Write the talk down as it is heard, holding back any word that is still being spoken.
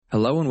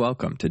Hello and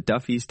welcome to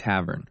Duffy's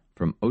Tavern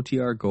from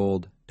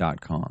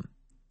OTRGold.com.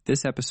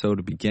 This episode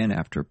will begin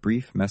after a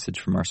brief message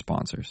from our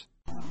sponsors.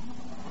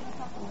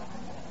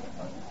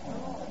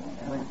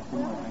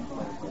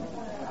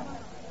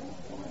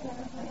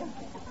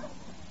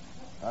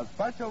 A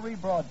special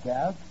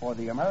rebroadcast for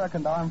the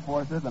American Armed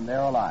Forces and their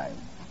allies.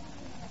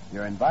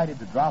 You're invited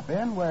to drop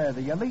in where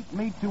the elite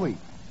meet to eat.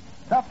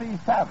 Duffy's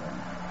Tavern.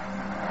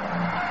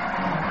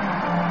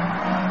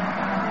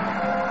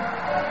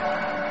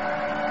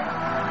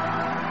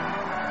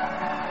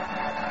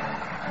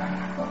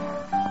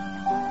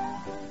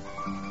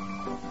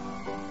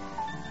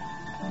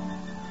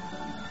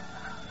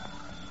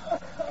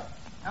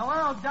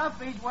 Hello,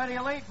 Duffy's, where the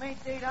elite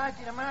meet to eat.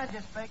 Archie the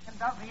manager speaking.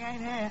 Duffy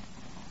ain't here.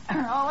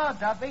 Hello,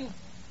 Duffy.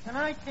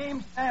 Tonight,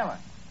 Deems Taylor.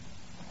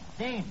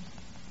 Deems.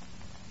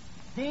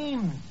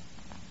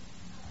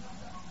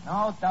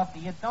 No, Duffy,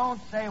 you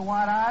don't say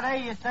what are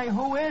they, you say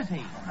who is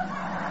he.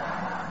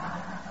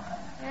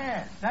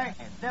 Yeah, say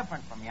it's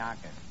different from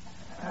Yonkers.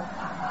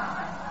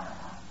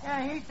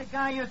 Yeah, he's the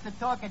guy who used to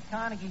talk at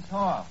Carnegie's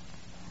Hall.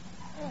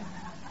 Yeah,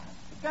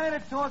 the guy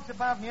that talks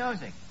about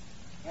music.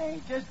 Yeah,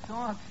 he just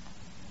talks.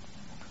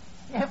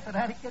 Yeah, for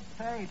that he gets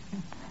paid.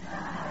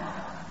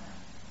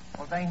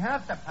 Well, they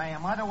have to pay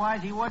him,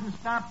 otherwise he wouldn't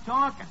stop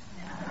talking.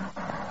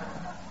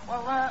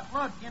 Well,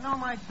 look, you know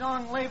my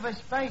song, Leave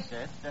Us Face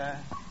It?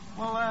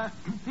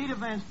 Peter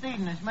Van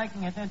Steeden is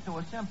making it into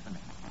a symphony.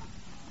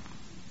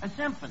 A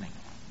symphony?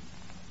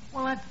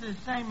 Well, that's the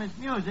same as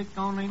music,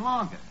 only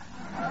longer.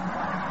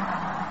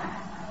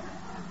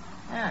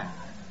 Yeah.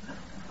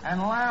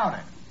 And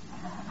louder.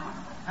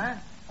 Huh?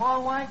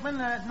 Paul Whiteman?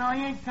 No,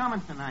 he ain't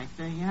coming tonight.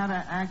 He had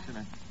an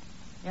accident.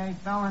 Yeah, he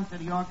fell into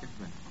the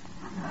orchestra.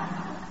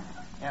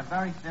 Yeah,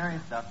 very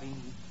serious stuff. He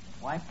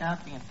wiped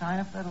out the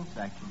entire fiddle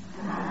section.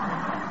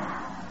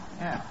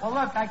 Yeah. Well,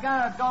 look, I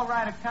gotta go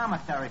write a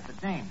commentary for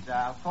Deems.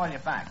 I'll call you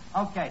back.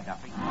 Okay,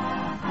 Duffy.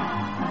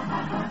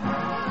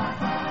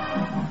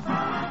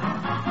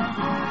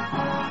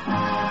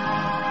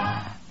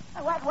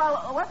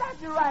 What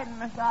that you writing,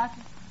 Mr.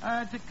 Archie?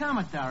 It's a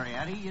commentary,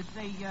 Eddie. You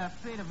see,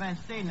 Peter Van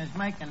Steeden is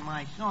making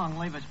my song,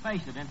 Leave Us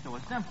Face It, into a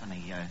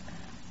symphony.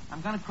 I'm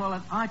gonna call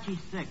it Archie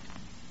Sixth.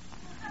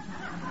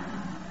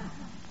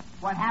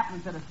 What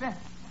happened to the fifth?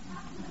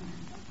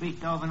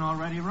 Beethoven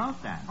already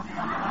wrote that.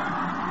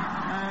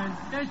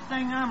 This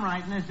thing I'm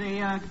writing is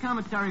a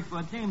commentary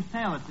for Deems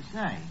Taylor to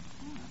say.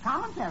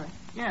 Commentary?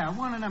 Yeah,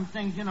 one of them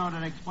things, you know,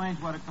 that explains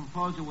what a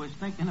composer was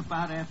thinking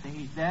about after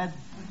he's dead.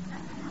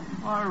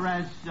 Or,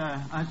 as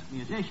us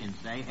musicians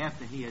say,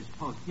 after he is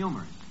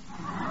posthumous.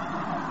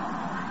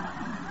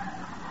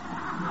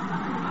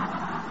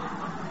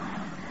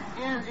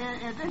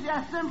 Is this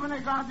your symphony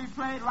going to be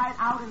played right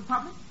out in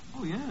public?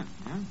 Oh, yeah.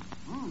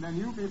 Then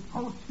you'll be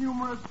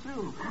posthumous,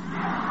 too.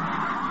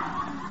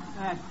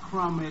 That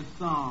crummy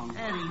song.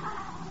 Eddie,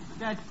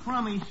 that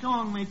crummy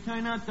song may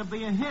turn out to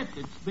be a hit.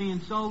 It's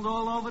being sold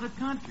all over the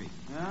country.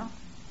 Yeah?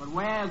 But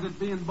where is it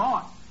being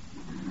bought?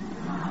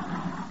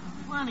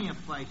 Plenty of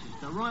places.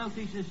 The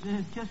royalties is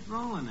just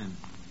rolling in.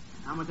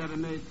 How much have it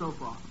made so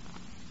far?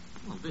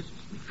 Well, this is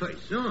the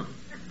first song.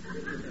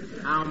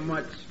 How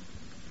much?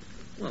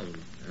 Well,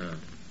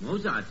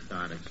 Mozart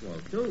started slow,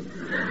 too.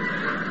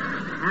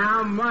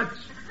 How much?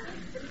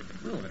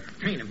 Well, it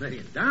ain't $1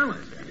 million.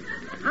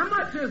 How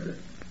much is it?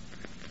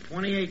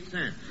 28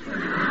 cents.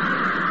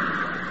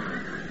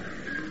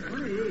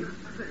 28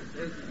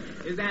 cents.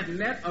 Is that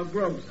net or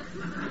gross?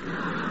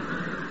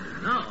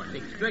 No,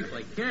 it's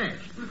strictly cash.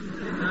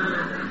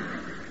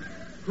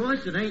 Of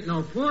course, it ain't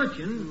no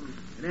fortune.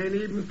 It ain't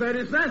even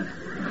 30 cents.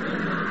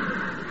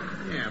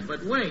 Yeah,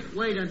 but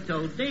wait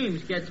until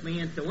Deems gets me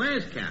into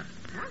ASCAP.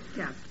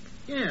 ASCAP?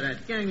 Yeah,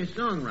 that gang of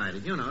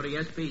songwriters, you know, the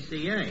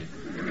SPCA.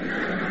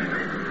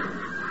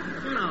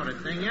 You know the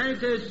thing,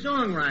 it's a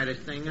songwriters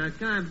thing, a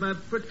kind of a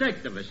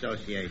protective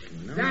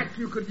association, you know? That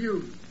you could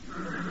use.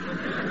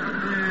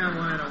 Yeah,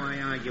 why do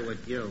I argue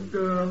with you?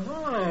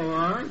 Hello,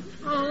 Art.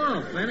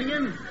 Hello,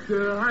 Finnegan.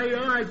 Hi,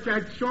 Art.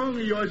 That song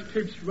of yours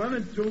keeps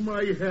running through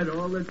my head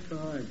all the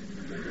time.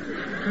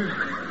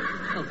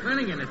 Well,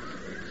 Finnegan,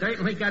 it's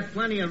certainly got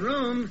plenty of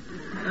room.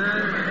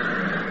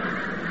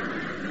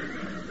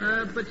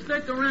 But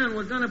stick around.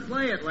 We're going to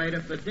play it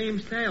later for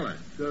Deems Taylor.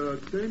 The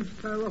Deems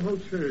Taylor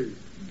Hotel.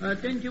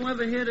 Didn't you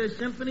ever hear the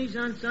symphonies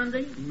on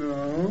Sunday?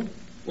 No.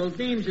 Well,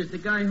 Deems is the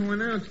guy who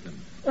announced them.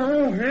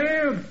 Oh,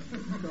 him!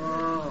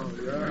 Oh,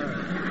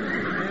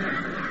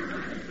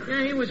 yeah.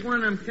 Yeah, he was one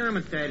of them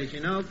commentators, you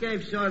know.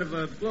 Gave sort of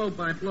a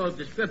blow-by-blow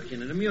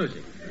description of the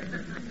music.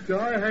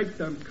 I hate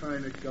them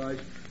kind of guys.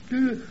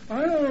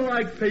 I don't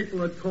like people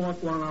that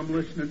talk while I'm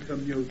listening to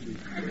music.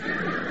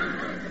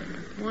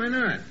 Why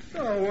not?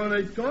 Oh, when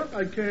they talk,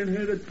 I can't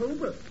hear the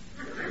tuba.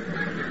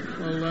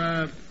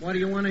 Well, what do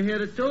you want to hear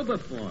the tuba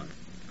for?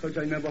 Because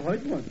I never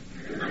heard one.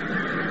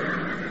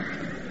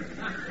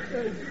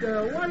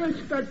 What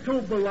is that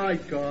tuba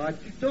like, Art?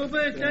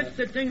 Tuba, that's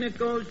the thing that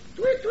goes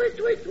tweet, tweet,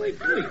 tweet, tweet,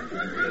 tweet.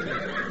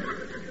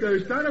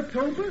 Is that a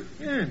tuba?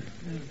 Yeah.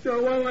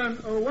 So, well,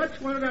 what's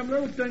one of them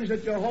little things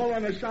that you hold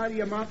on the side of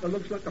your mouth that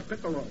looks like a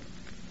piccolo?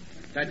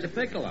 That's a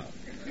piccolo.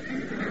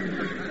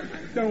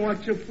 Then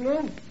what's your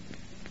flute?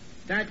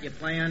 That you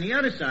play on the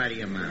other side of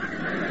your mouth.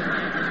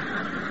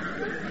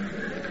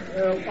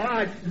 All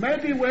right,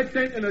 maybe we're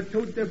thinking of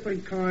two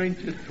different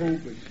kinds of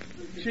tubas.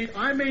 See,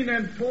 I mean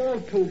them tall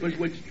tubas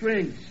with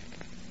strings.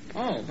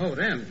 Oh,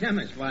 them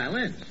is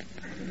violins.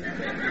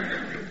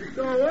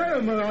 So, wait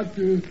a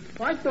minute.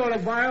 I thought a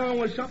violin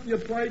was something you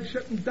played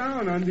sitting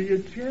down under your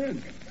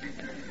chin.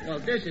 Well,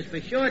 this is for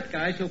short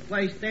guys who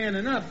play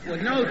standing up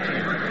with no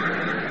chin.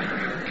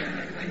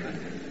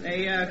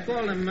 They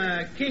call them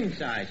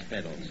king-size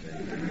fiddles.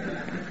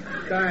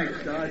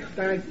 Thanks,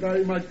 thanks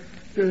very much.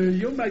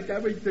 You make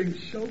everything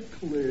so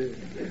clear.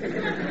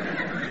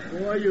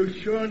 Boy, you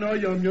sure know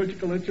your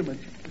musical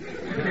instruments.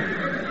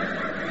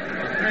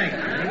 Thanks.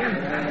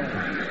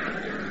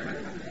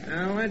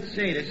 Now, let's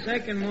see. The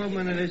second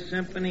movement of this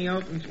symphony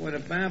opens with a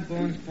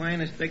baboon's playing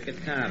a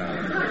staccato.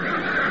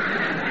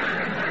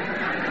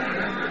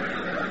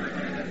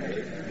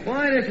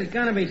 Boy, this is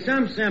going to be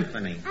some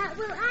symphony.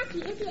 Well,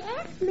 Archie, if you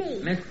ask me.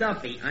 Miss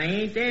Duffy, I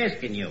ain't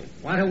asking you.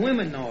 What do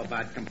women know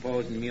about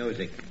composing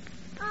music?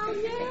 Oh,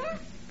 yeah?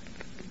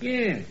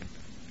 Yeah.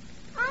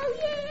 Oh,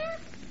 yeah?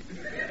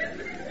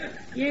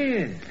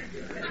 Yeah.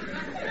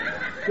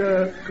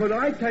 Could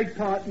I take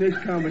part in this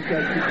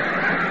conversation?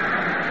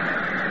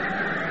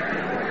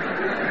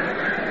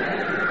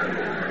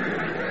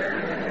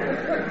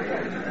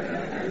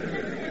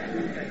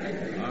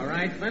 All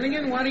right,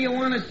 Finnegan, what do you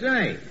want to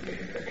say?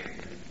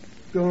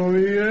 Oh,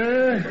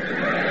 yeah?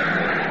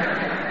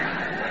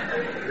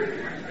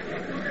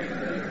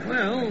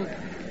 Well,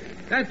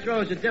 that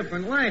throws a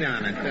different light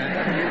on it.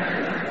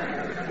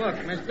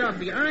 Look, Miss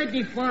Duffy, I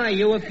defy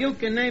you if you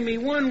can name me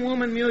one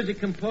woman music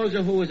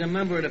composer who is a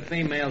member of the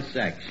female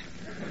sex.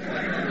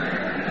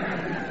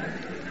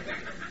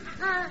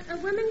 A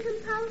woman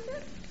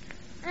composer?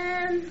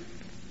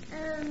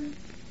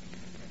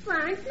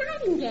 Florence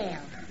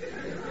Nightingale.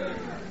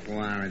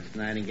 Florence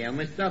Nightingale.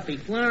 Miss Duffy,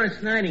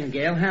 Florence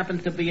Nightingale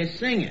happened to be a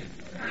singer.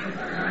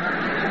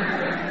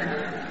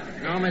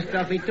 No, Miss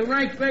Duffy, to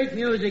write great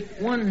music,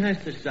 one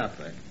has to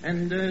suffer.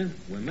 And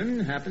women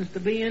happens to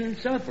be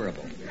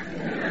insufferable.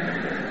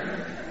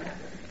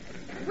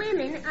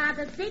 Women are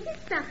the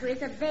biggest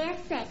sufferers of their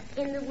sex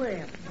in the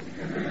world.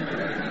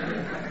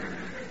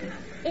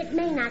 It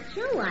may not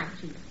show,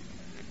 Archie,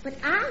 but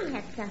I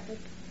have suffered.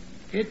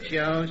 It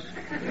shows.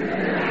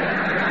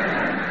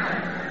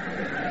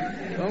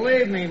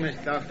 Believe me, Miss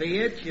Duffy,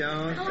 it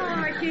shows. Hello,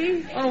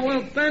 Archie. Oh,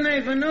 well,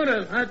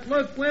 Benevenuta,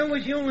 look, where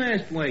was you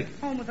last week?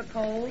 Home with a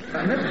cold.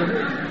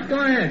 Go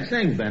ahead,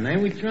 sing, Bene.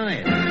 We try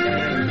it.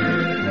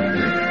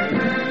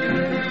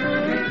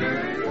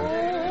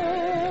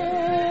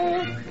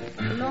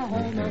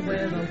 Oklahoma,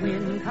 where the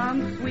wind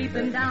comes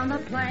sweeping down the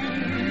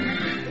plain,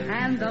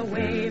 and the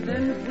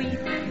waving wheat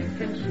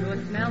can sure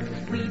smell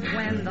sweet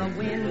when the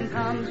wind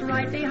comes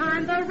right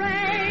behind the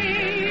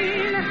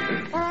rain.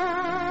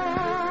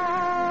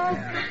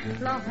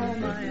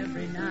 Oklahoma,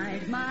 every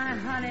night, my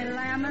honey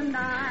lamb and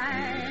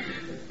I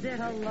sit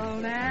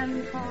alone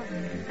and talk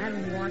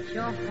and watch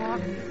a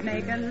hawk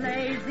making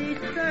lazy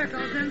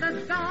circles in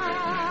the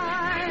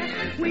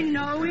sky. We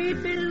know we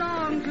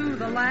belong to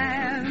the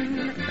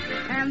land,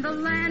 and the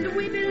land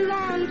we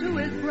belong to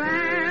is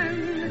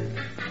grand.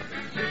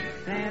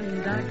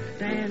 And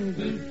ducks and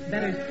geese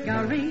better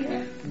scurry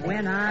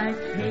when I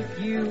take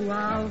you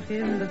out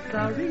in the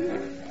Surrey.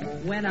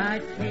 When I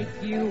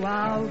take you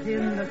out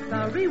in the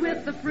Surrey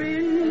with the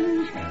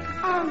fringe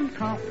on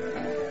top.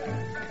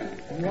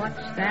 Watch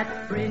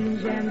that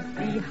fringe and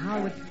see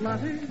how it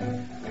flutters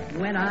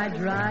when I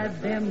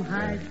drive them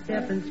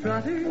high-stepping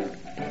strutters.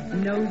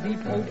 Nosy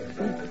folks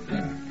who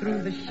peep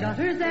through the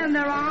shutters and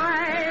their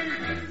eyes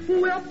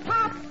will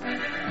pop.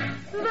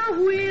 The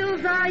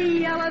wheels are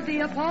yellow,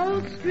 the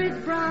upholstery's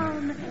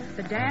brown,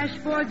 the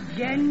dashboard's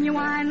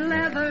genuine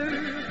leather.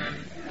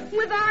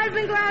 With eyes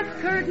and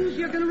glass curtains,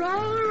 you can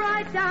roll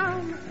right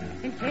down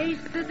in case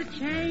there's a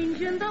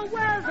change in the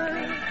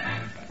weather.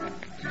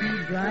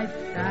 Two bright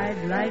side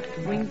lights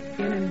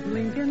winking and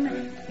blinking,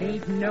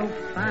 ain't no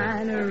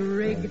finer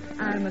rig,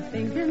 I'm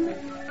a-thinking.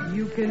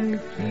 You can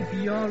keep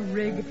your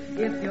rig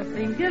if you're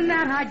thinking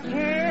that I'd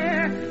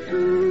care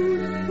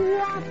to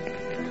swap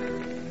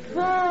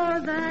for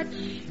that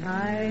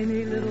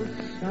shiny little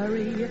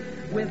Surrey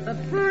with a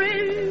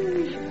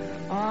fringe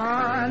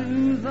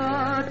on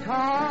the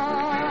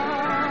top.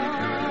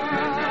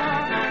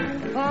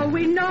 Oh,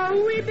 we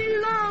know we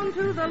belong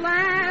to the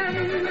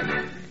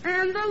land,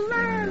 and the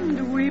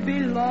land we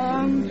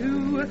belong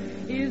to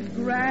is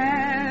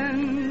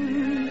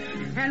grand.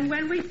 And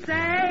when we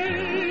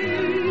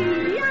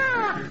say,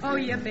 yeah, oh,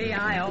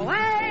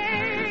 yippee-I-O-A,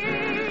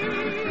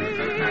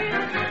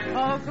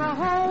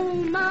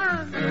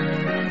 Oklahoma,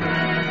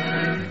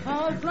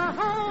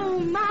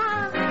 Oklahoma,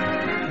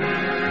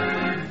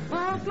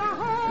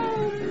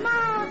 Oklahoma,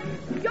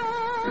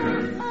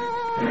 you're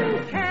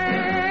okay.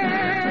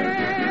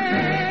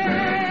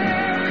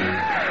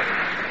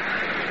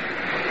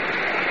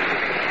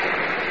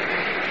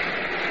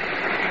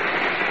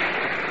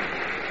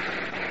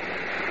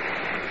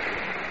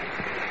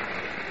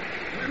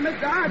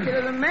 Mr. Archie,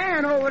 there's a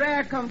man over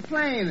there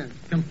complaining.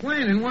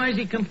 Complaining? Why is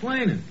he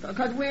complaining?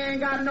 Because we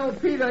ain't got no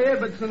Peter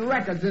Ibbotson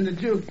records in the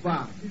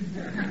jukebox.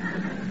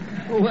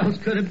 Who else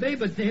could it be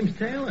but Deems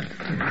Taylor?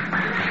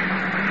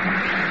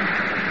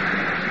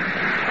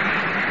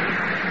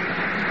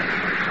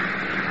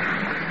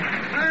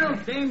 Well,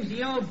 Deems,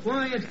 the old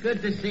boy, it's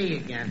good to see you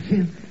again.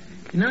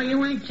 You know,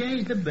 you ain't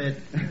changed a bit.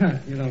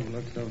 You don't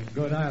look so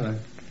good either.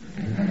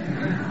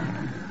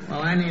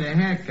 Well, I need a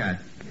haircut.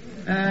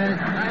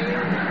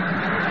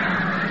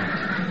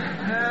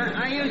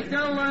 Are you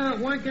still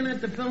working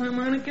at the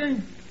Philharmonica?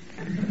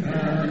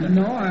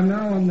 No, I'm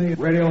now on the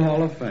Radio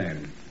Hall of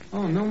Fame.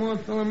 Oh, no more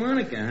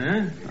Philharmonica,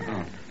 huh?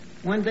 Uh-uh.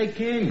 When'd they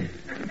can you?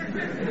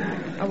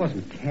 I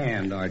wasn't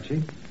canned,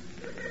 Archie.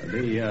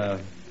 The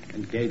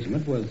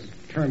engagement was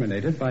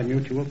terminated by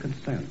mutual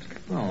consent.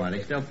 Oh, are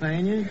they still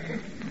paying you?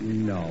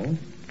 No.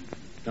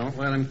 Don't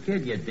let them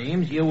kid you,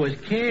 Deems. You was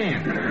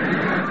canned.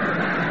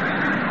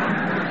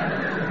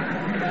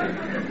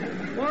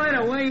 Boy,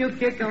 the way you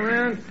kick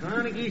around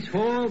Carnegie's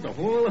Hall, the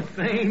Hall of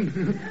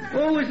Fame.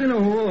 Always in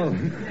a hall.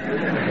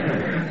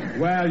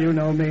 Well, you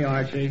know me,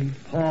 Archie.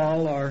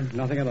 Hall or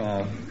nothing at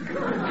all.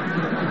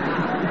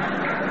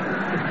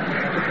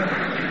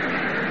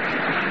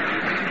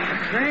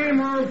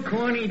 Same old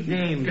corny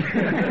Deems.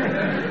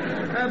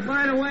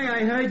 By the way,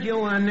 I heard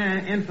you on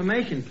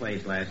Information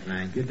Place last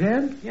night. You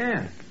did?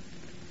 Yeah.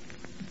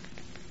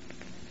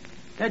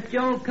 That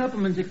Joel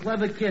Kupperman's a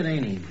clever kid,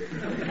 ain't he?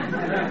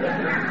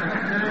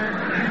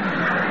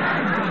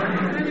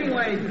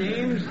 Anyway,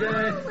 Deems,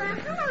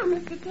 hello,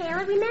 Mr.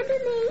 Taylor. Remember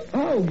me?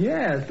 Oh,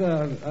 yes.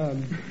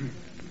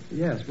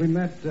 Yes, we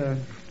met,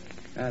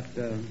 at,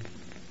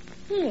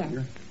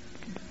 Here.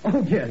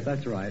 Oh, yes,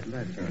 that's right.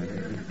 That's right.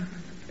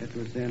 It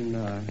was in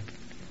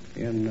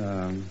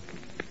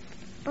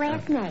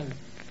Last name.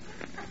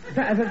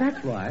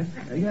 That's right.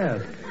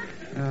 Yes.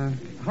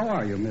 How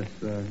are you, Miss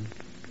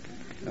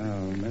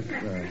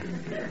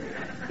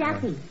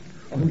Duffy.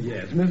 Oh,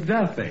 yes, Miss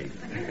Duffy.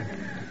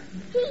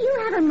 Gee, you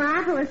have a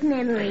marvelous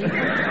memory.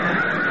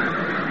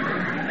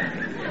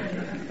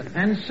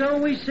 and so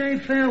we say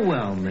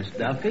farewell, Miss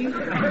Duffy.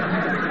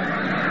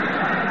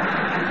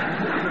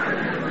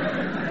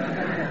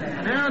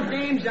 Now,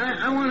 Deems,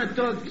 I want to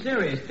talk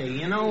serious to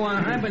you. You know,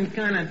 I've been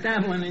kind of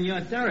dabbling in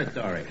your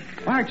territory.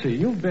 Archie,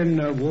 you've been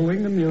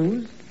wooing the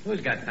muse? Who's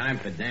got time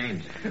for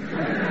dames?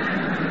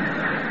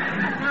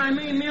 I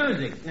mean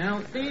music.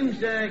 Now, Deems,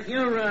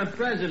 you're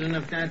president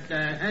of that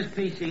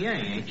SPCA,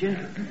 ain't you?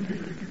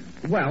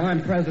 Well,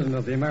 I'm president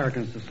of the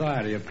American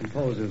Society of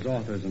Composers,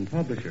 Authors, and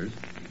Publishers.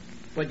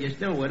 But you're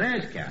still with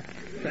ASCAP.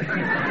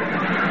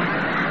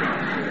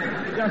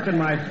 Just in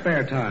my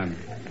spare time.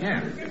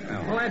 Yeah.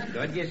 Oh. Well, that's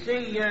good. You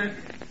see,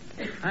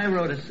 I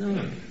wrote a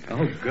song.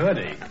 Oh,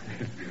 goody.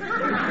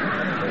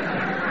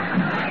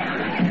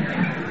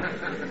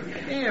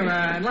 Here,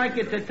 I'd like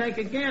you to take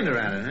a gander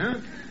at it, huh?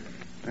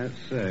 Let's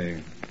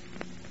see.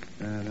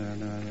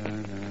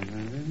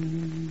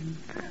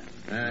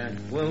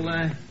 Will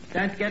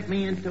that get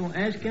me into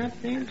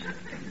ASCAP, Deems?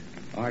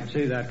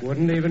 Archie, that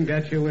wouldn't even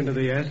get you into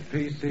the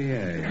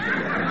SPCA.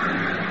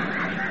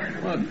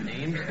 Look,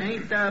 Deems,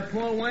 ain't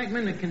Paul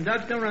Whiteman the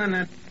conductor on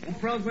that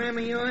program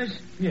of yours?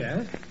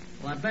 Yes.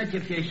 Well, I bet you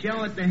if you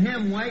show it to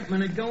him,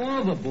 Whiteman would go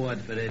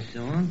overboard for this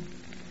song.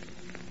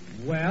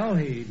 Well,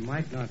 he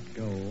might not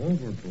go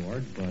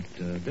overboard, but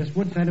this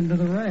would send him to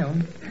the rail.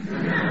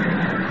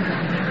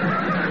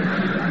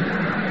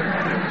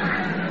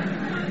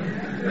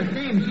 But,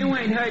 Deems, you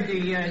ain't heard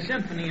the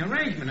symphony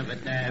arrangement of it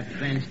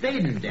Van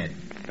Staden did.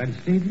 Van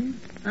Staden?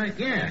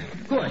 Yeah,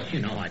 of course, you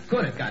know, I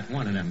could have got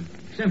one of them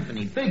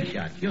symphony big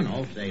shots, you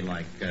know, say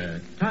like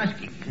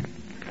Toschi.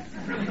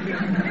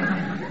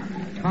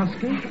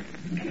 Toschi?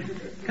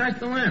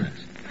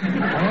 Castellanos.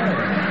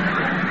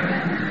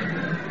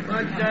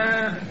 But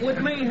with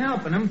me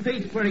helping him,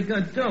 Pete's pretty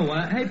good, too.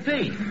 Hey,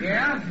 Pete.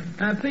 Yeah?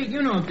 Pete,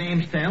 you know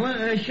Deems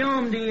Taylor. Show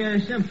him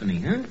the symphony,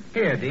 huh?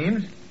 Here,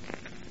 Deems.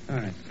 All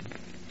right.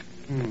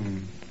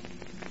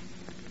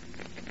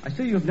 I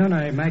see you've done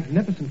a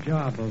magnificent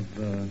job of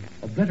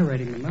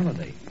obliterating the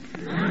melody.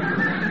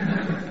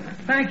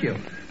 Thank you.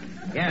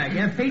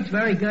 Yeah, Pete's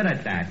very good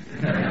at that.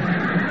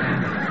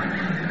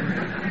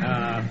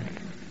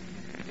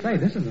 Say,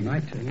 this is a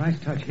nice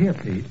touch here,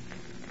 Pete.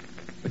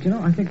 But you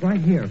know, I think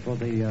right here for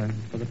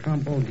the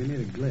trombone, you need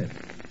a glitch.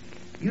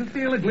 You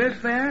feel a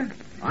glitch there?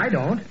 I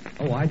don't.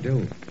 Oh, I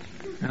do.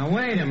 Now,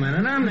 wait a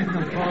minute. I'm the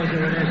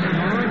composer of this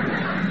song.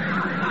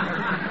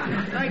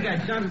 I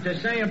got something to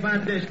say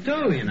about this,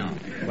 too, you know.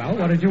 Well,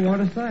 what did you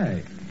want to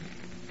say?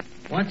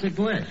 What's a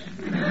glitch?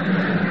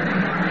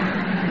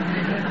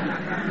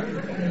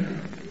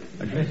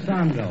 A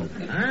glissando.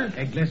 Huh?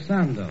 A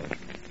glissando.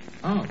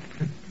 Oh.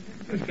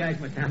 These guys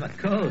must have a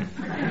code.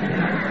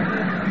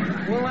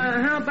 Well,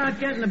 how about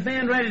getting the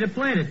band ready to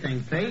play the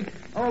thing, Pete?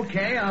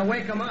 Okay, I'll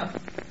wake them up.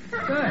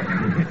 Good.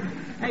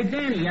 Hey,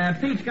 Danny,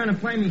 Pete's going to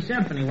play me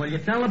symphony. Will you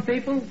tell the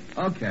people?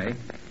 Okay.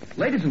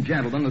 Ladies and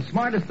gentlemen, the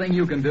smartest thing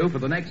you can do for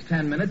the next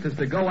 10 minutes is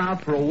to go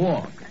out for a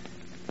walk.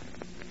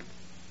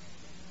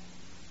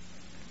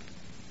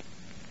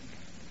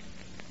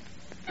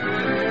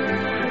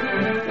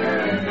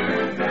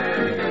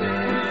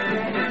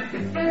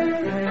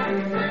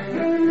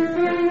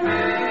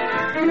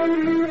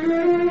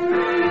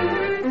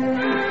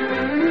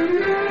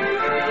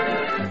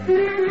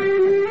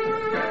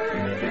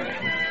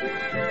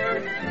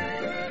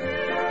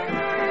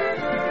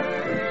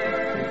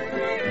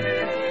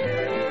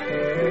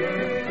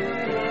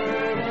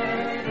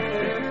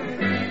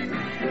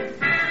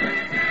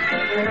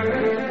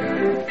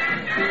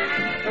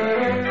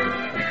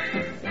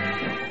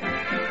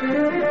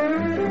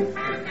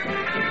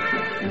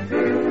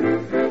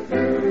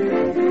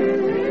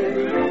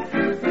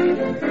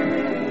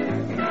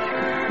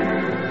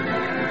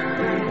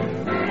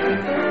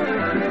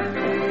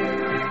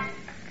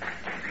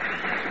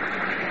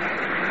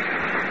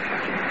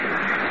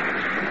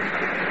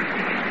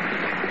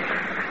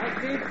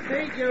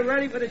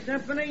 ready for the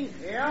symphony?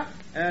 Yeah.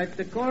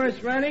 The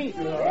chorus ready?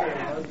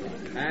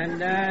 And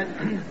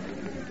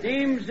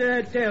Deems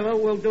Taylor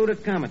will do the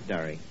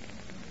commentary.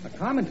 A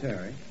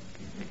commentary?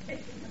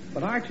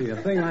 But, Archie, a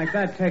thing like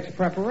that takes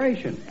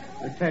preparation.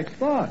 It takes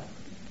thought.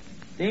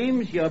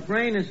 Deems, your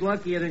brain is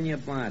luckier than your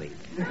body.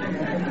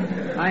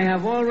 I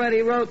have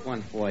already wrote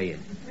one for you.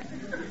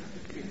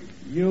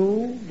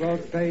 You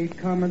wrote a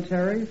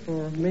commentary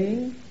for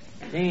me?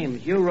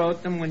 Deems, you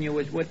wrote them when you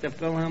was with the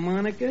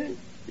Philharmonica?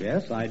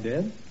 Yes, I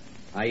did.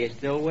 Are you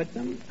still with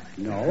them?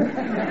 No.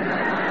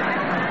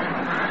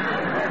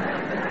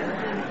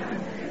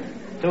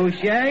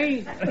 Touche?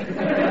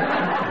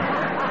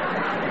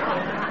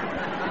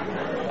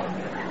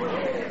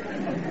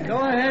 Go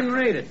ahead and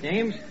read it,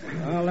 Deems.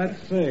 Well,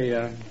 let's see.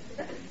 Yeah.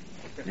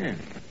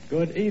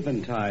 Good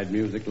eventide,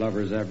 music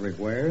lovers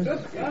everywhere.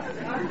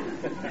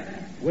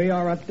 We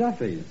are at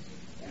Duffy's.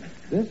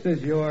 This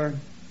is your...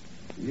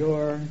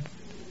 Go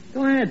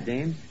ahead,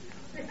 Deems.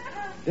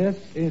 This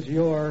is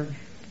your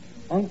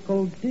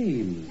Uncle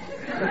Deems.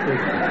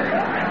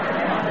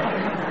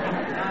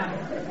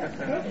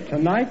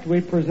 Tonight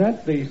we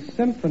present the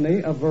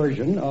symphony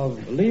version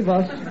of Leave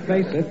Us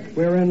Face It,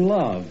 We're in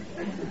Love.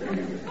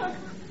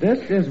 This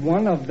is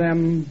one of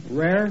them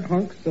rare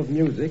hunks of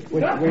music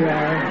which we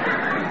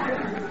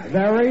are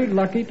very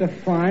lucky to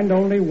find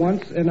only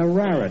once in a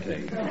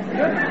rarity.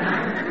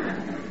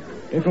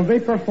 It will be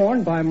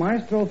performed by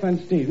Maestro Van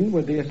Steeden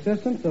with the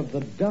assistance of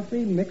the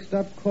Duffy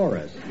Mixed-Up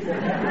Chorus.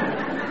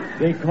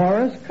 The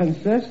chorus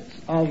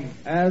consists of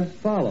as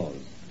follows.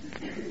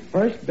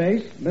 First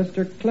bass,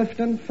 Mr.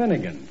 Clifton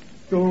Finnegan.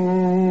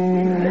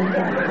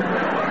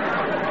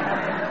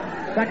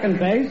 Second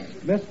bass,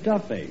 Miss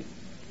Duffy.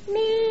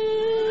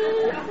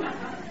 Me.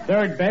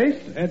 Third bass,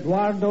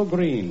 Eduardo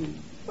Green.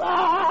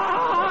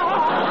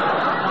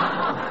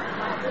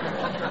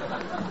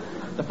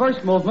 The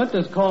first movement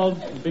is called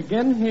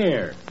Begin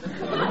Here.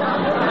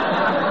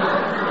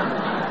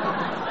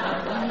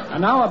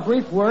 And now a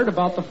brief word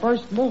about the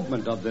first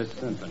movement of this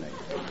symphony.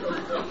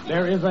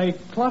 There is a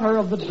clutter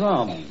of the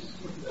drums.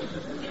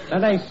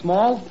 Then a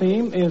small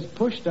theme is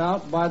pushed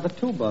out by the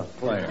tuba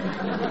player.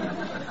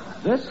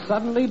 This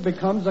suddenly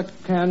becomes a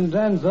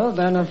cadenza,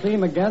 then a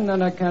theme again,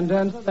 then a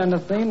cadenza, then a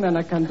theme, then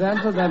a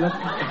cadenza, then a...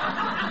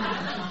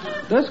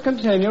 This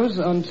continues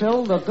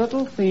until the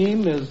little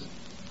theme is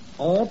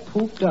all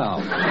pooped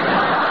out.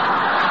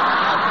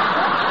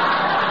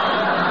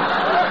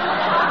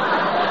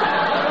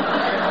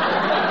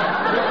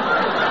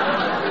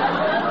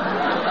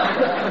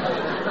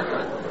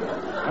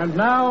 And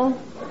now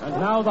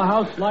the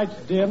house lights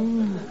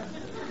dim,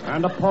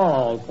 and a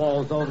pall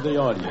falls over the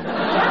audience.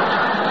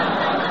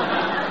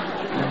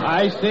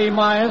 I see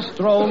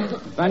Maestro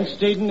Van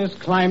Steeden is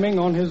climbing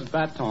on his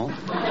baton.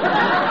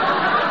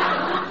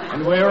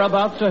 And we're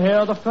about to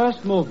hear the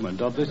first movement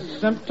of this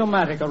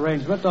symptomatic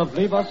arrangement of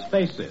Leave Us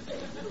Face It.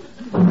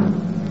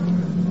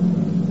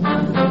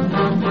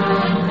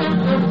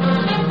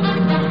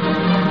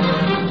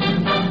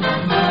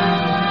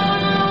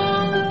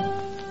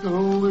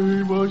 Don't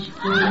leave us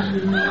face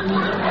it.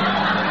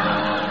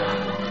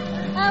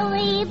 Oh,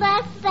 leave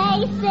us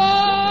face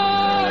it.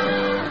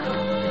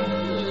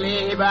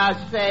 Leave us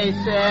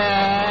face it.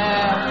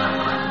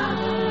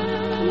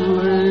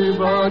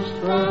 Leave us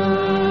face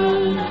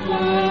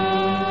it.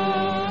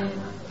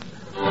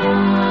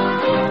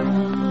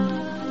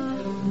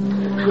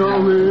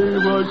 Don't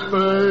leave us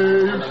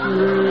face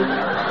it.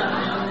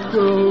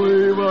 Don't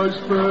leave us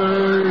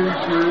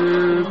face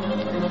it.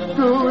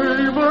 Don't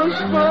leave us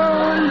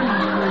face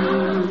it.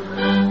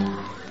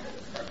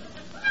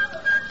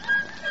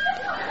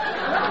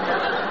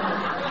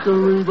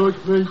 Don't leave us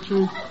face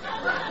it.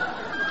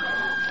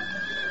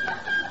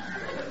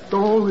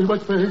 Don't leave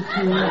us face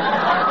it.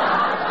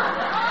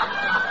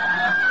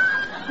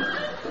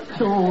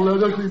 Don't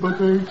let us leave us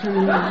face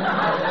it.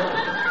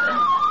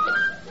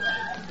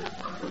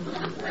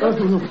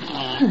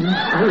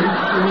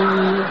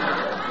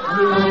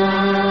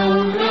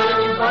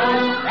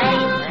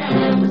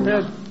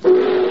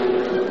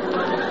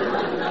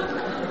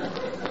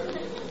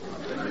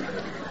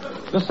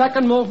 The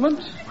second movement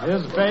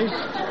is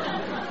based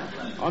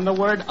on the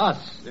word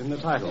us in the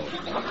title.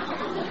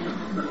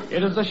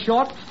 It is a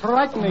short,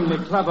 frighteningly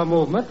clever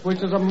movement,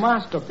 which is a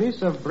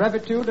masterpiece of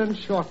brevitude and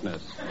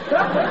shortness.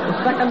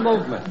 The second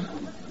movement.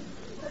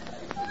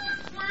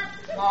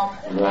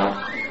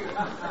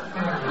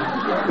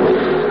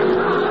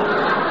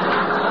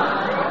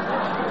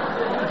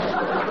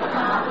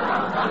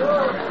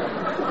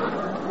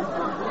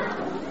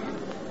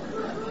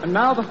 And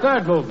now the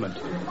third movement.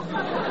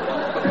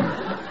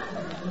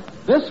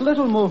 This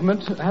little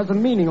movement has a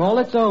meaning all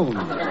its own.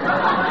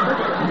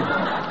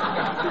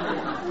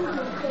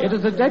 It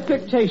is a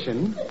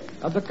depiction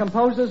of the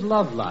composer's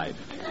love life.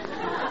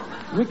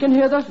 We can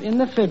hear in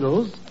the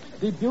fiddles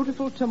the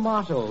beautiful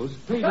tomatoes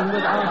pleading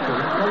with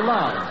Archie for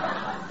love.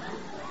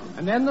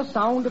 And then the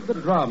sound of the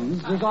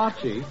drums is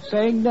Archie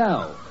saying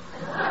no.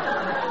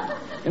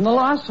 In the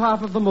last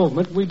half of the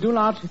movement, we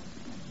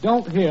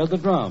don't hear the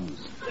drums.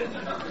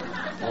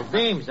 Well,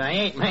 Deems, I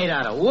ain't made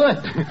out of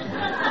wood.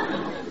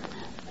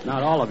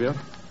 Not all of you.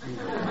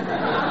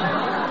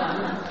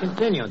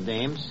 Continue,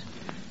 Deems.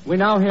 We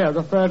now hear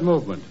the third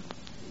movement.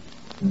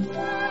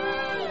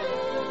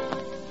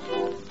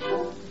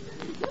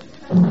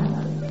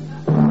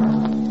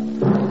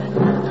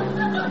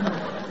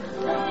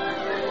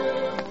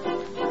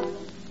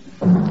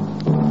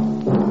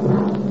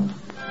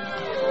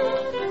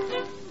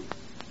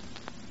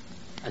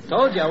 I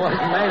told you I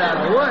wasn't made out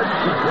of wood.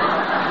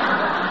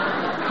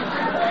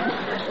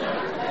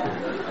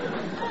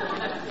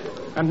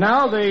 And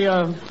now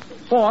the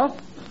fourth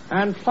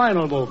and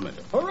final movement.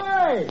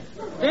 Hooray!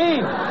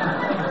 Deems!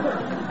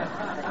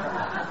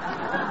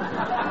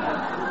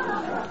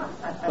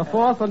 The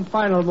fourth and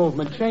final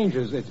movement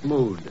changes its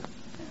mood.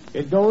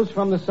 It goes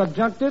from the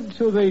subjunctive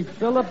to the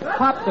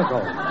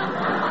philopopsical.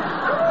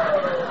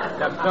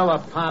 The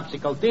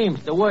philopopsical.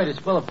 Deems, the word is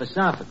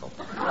philosophical.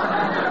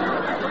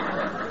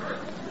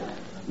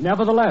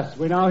 Nevertheless,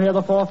 we now hear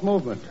the fourth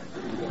movement.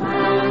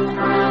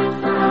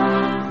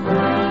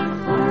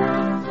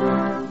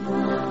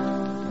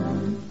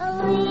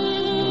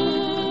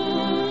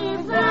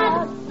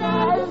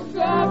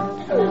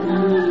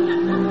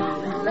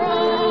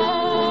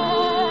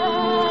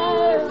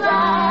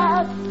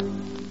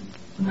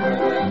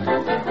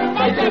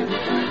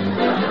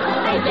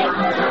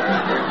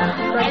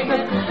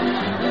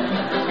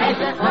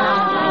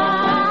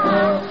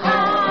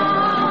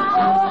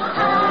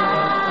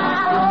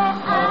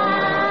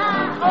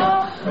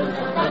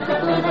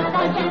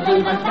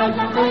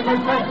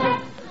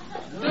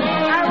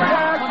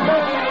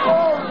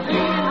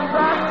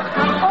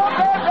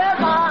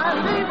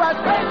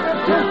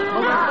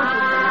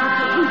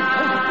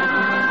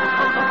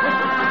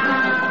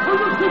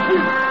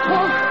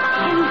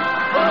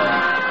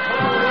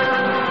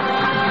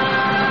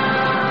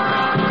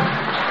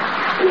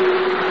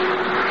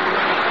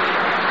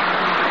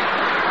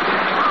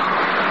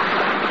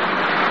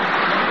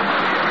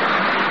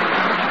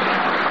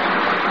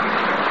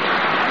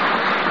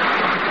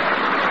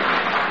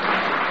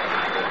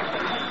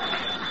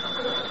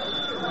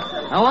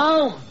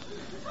 Hello?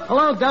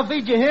 Hello,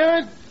 Duffy, did you hear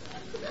it?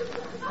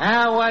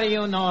 What do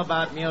you know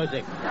about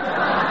music?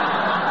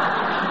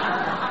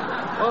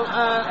 Well,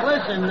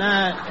 listen,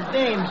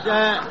 Deems,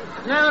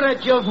 now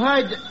that you've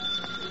heard...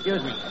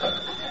 Excuse me.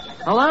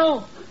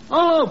 Hello?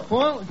 Hello,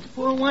 Paul. It's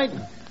Paul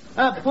Whiteman.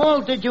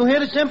 Paul, did you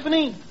hear the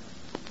symphony?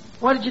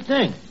 What did you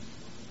think?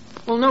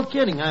 Well, no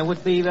kidding. I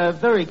would be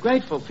very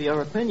grateful for your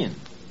opinion.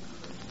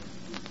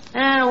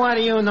 What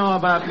do you know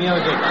about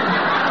music?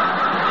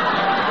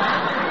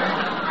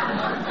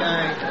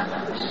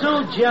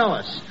 So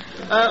jealous.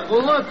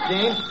 Well, look,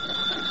 Deems.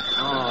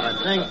 Oh, that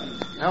thing.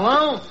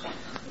 Hello?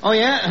 Oh,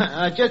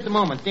 yeah? Just a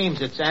moment,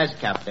 Deems. It's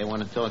ASCAP. They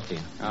want to talk to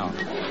you. Oh.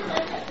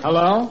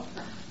 Hello?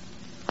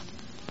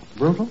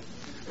 Brutal?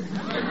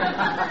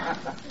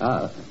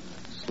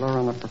 Slur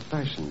on the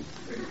profession.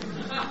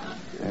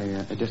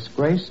 A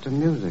disgrace to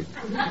music.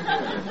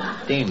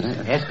 Deems,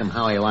 ask him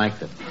how he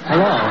liked it.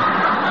 Hello?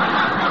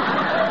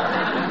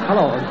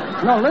 Hello?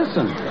 No,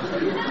 listen.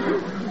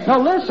 No,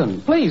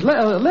 listen. Please,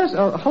 listen.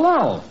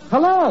 Hello?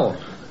 Hello?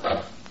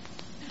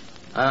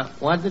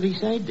 What did he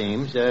say,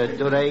 Deems?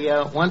 Do they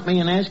want me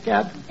in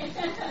ASCAP?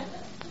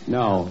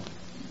 No.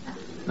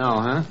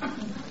 No, huh?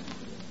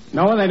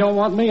 No, and they don't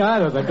want me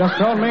either. They just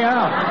thrown me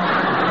out.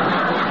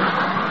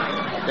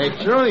 They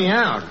threw you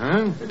out,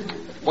 huh?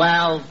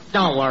 Well,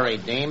 don't worry,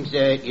 Deems.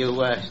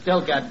 You still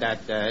got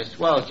that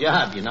swell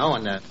job, you know,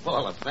 in the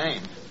Hall of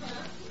Fame.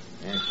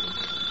 Yes.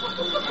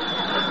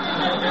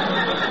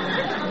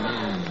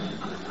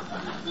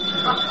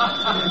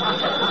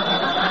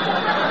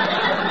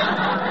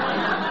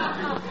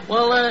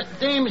 Well,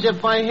 Deems,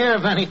 if I hear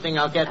of anything,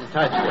 I'll get in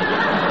touch with you.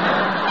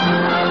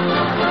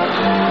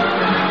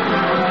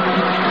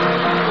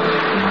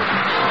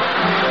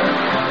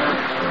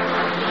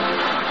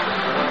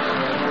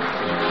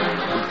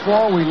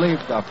 Before we leave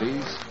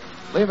Duffy's,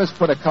 leave us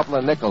put a couple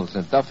of nickels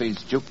in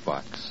Duffy's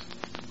jukebox.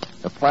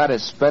 The plat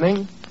is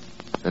spinning,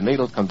 the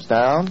needle comes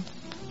down.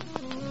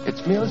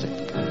 It's music.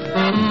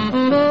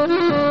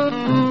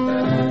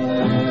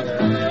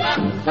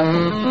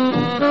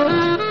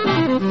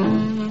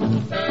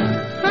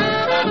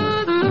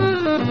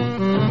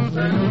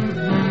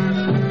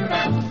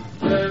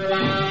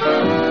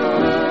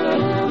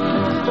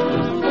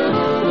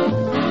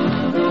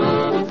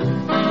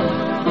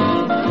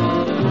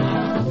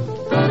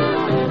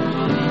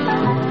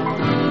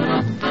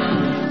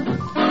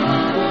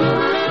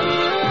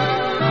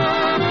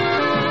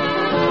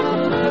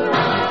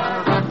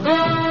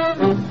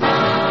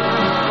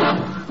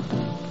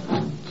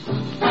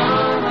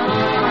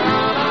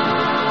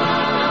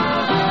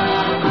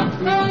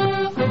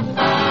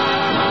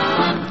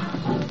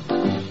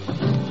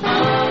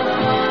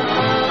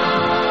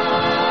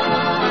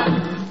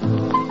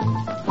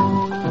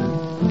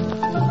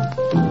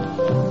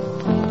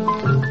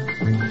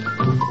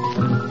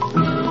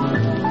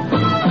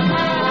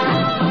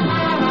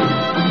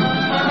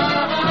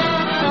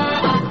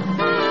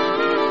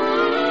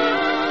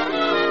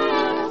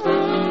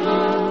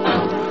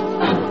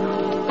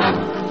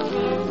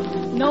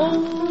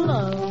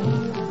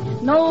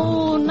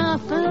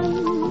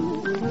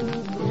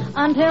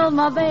 till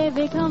my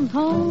baby comes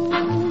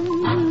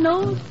home.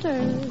 No,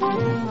 sir,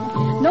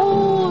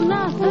 no,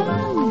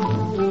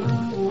 nothing.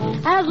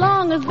 As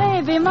long as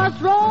baby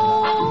must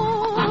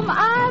roam,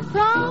 I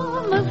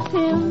promised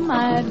him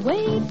I'd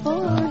wait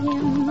for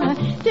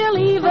him till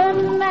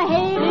even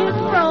Hades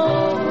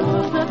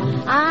froze.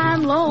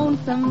 I'm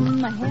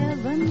lonesome,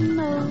 heaven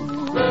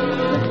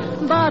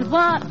knows, but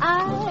what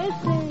I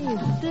say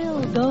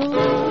still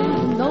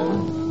goes. No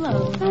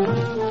love,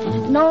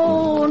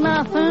 no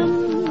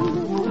nothing,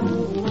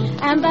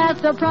 and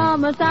that's a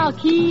promise I'll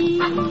keep.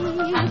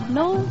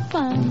 No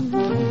fun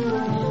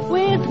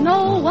with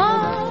no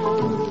one.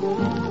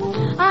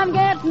 I'm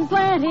getting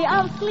plenty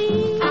of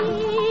sleep.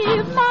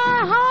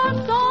 My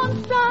heart's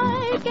on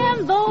strike,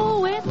 and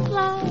though it's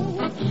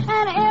like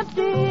an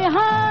empty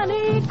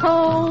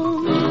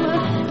honeycomb,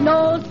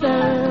 no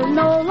sir,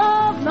 no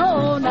love,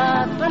 no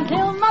nothing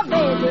till my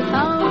baby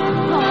comes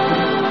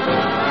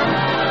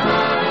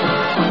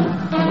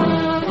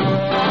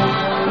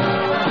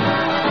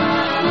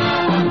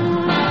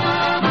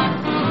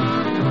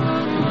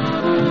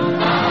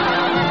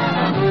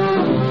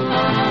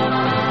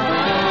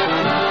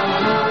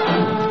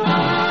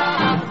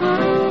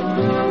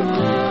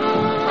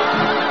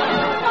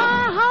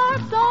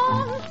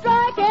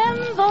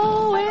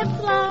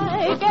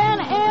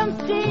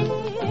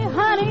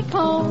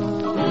home.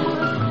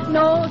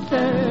 No,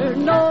 sir,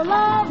 no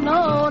love,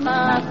 no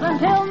nothing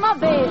till my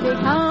baby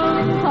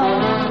comes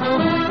home.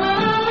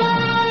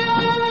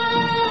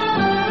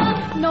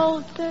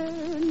 No,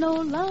 sir, no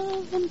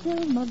love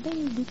until my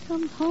baby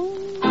comes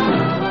home.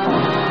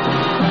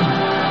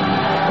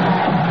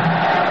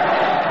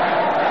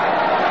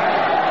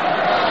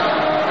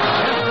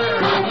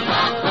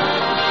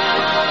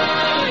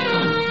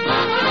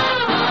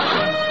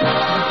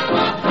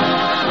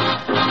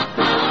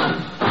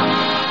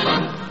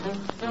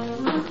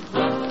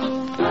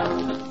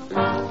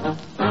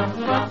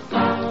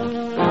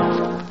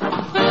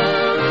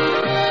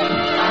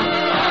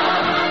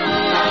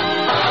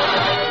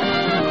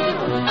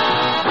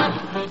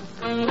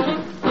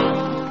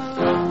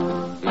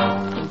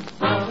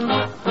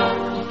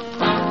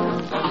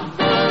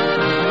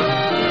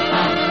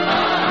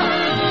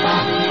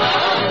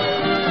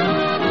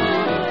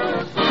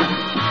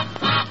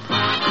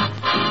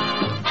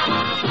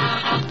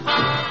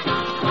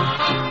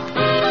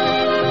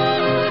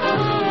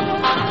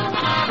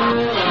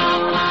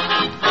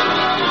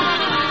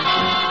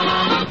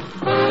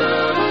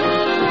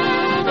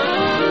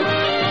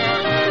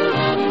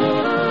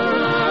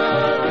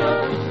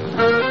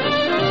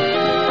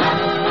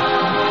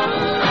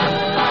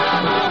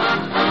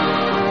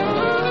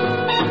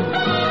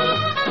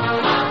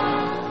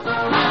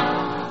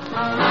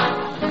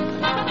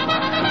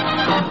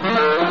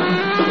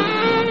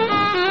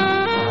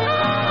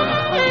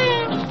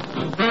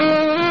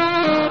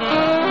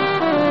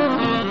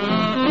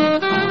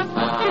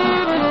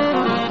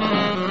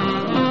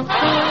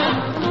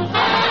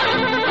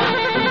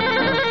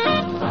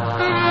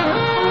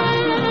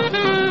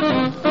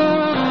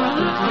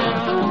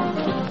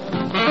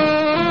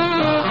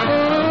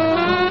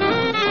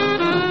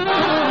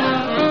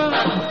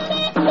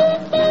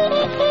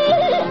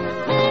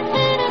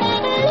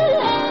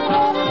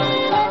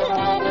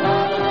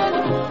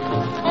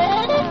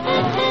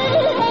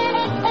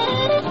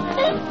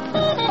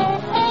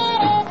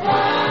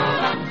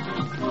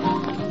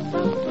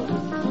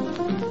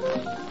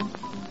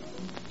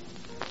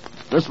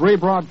 This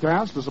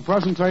rebroadcast is a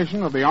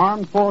presentation of the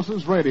Armed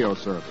Forces Radio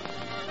Service.